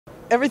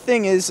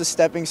everything is a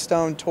stepping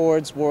stone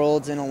towards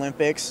Worlds and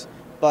Olympics,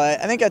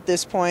 but I think at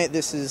this point,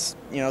 this is,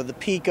 the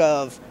peak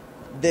of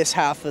this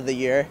half of the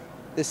year.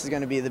 This is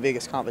going to be the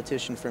biggest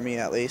competition for me,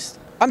 at least.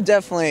 I'm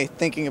definitely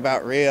thinking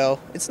about Rio.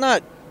 It's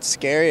not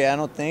scary, I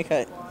don't think.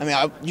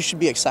 You should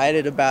be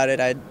excited about it,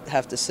 I'd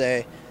have to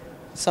say.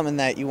 Something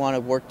that you want to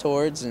work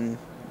towards, and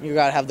you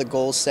got to have the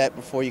goals set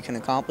before you can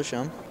accomplish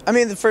them.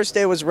 The first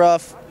day was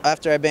rough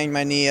after I banged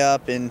my knee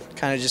up and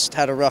kind of just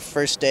had a rough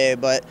first day,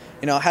 but,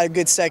 had a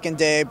good second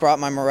day, brought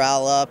my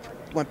morale up,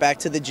 went back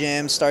to the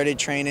gym, started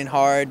training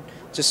hard,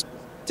 just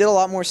did a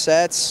lot more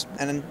sets,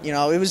 and,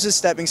 it was a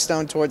stepping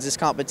stone towards this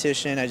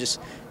competition. I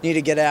just need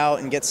to get out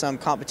and get some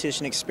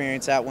competition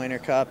experience at Winter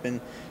Cup, and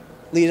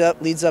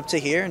leads up to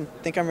here, and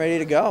think I'm ready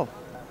to go.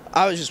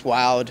 I was just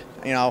wowed,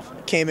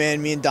 came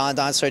in, me and Don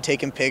started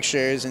taking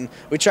pictures, and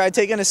we tried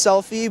taking a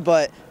selfie,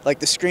 but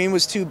the screen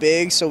was too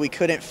big, so we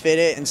couldn't fit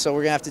it, and so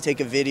we're gonna have to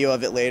take a video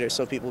of it later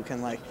so people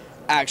can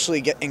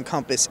actually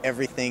encompass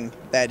everything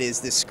that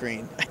is this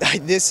screen.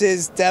 This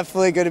is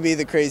definitely gonna be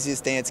the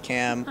craziest dance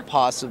cam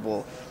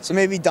possible. So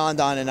maybe Don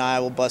and I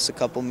will bust a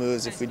couple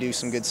moves if we do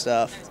some good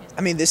stuff.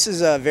 This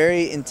is a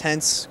very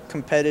intense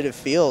competitive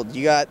field.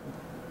 You got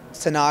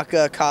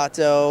Tanaka,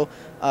 Kato,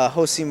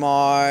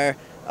 Josimar,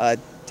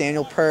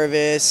 Daniel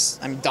Purvis,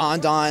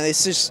 Don.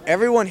 It's just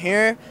everyone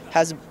here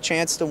has a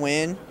chance to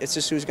win. It's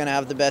just who's going to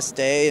have the best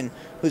day and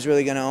who's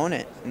really going to own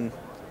it. And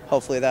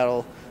hopefully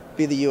that'll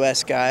be the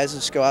U.S. guys.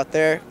 Just go out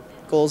there.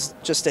 Goals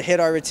just to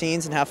hit our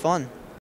routines and have fun.